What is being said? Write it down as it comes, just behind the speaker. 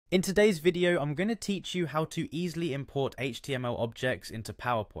In today's video, I'm going to teach you how to easily import HTML objects into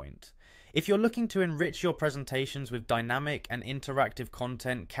PowerPoint. If you're looking to enrich your presentations with dynamic and interactive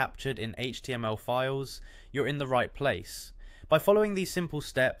content captured in HTML files, you're in the right place. By following these simple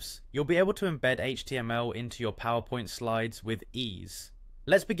steps, you'll be able to embed HTML into your PowerPoint slides with ease.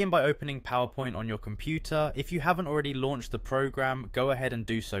 Let's begin by opening PowerPoint on your computer. If you haven't already launched the program, go ahead and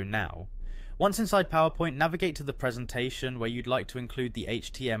do so now. Once inside PowerPoint, navigate to the presentation where you'd like to include the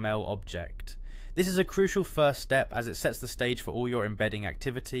HTML object. This is a crucial first step as it sets the stage for all your embedding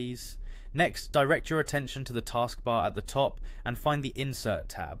activities. Next, direct your attention to the taskbar at the top and find the Insert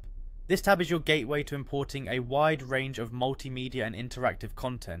tab. This tab is your gateway to importing a wide range of multimedia and interactive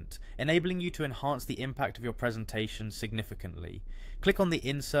content, enabling you to enhance the impact of your presentation significantly. Click on the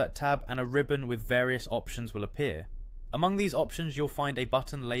Insert tab and a ribbon with various options will appear. Among these options, you'll find a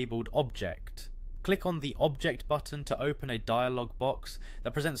button labelled Object. Click on the Object button to open a dialog box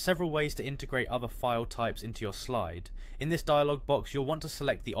that presents several ways to integrate other file types into your slide. In this dialog box, you'll want to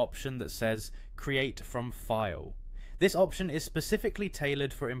select the option that says Create from File. This option is specifically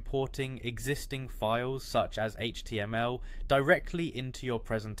tailored for importing existing files such as HTML directly into your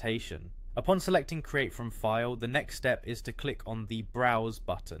presentation. Upon selecting Create from File, the next step is to click on the Browse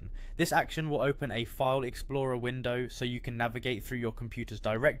button. This action will open a File Explorer window so you can navigate through your computer's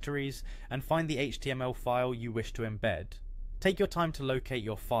directories and find the HTML file you wish to embed. Take your time to locate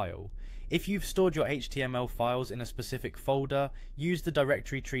your file. If you've stored your HTML files in a specific folder, use the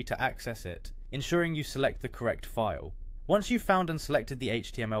directory tree to access it, ensuring you select the correct file. Once you've found and selected the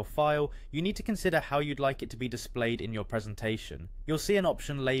HTML file, you need to consider how you'd like it to be displayed in your presentation. You'll see an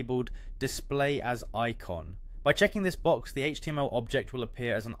option labelled Display as Icon. By checking this box, the HTML object will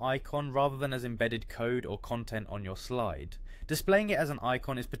appear as an icon rather than as embedded code or content on your slide. Displaying it as an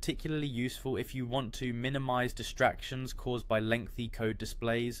icon is particularly useful if you want to minimize distractions caused by lengthy code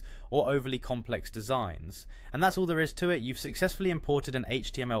displays or overly complex designs. And that's all there is to it. You've successfully imported an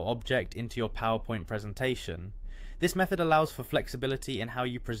HTML object into your PowerPoint presentation. This method allows for flexibility in how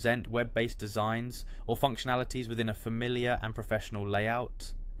you present web-based designs or functionalities within a familiar and professional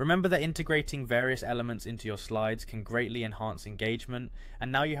layout. Remember that integrating various elements into your slides can greatly enhance engagement,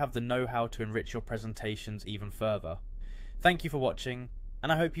 and now you have the know-how to enrich your presentations even further. Thank you for watching,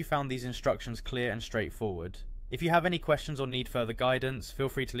 and I hope you found these instructions clear and straightforward. If you have any questions or need further guidance, feel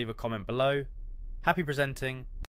free to leave a comment below. Happy presenting,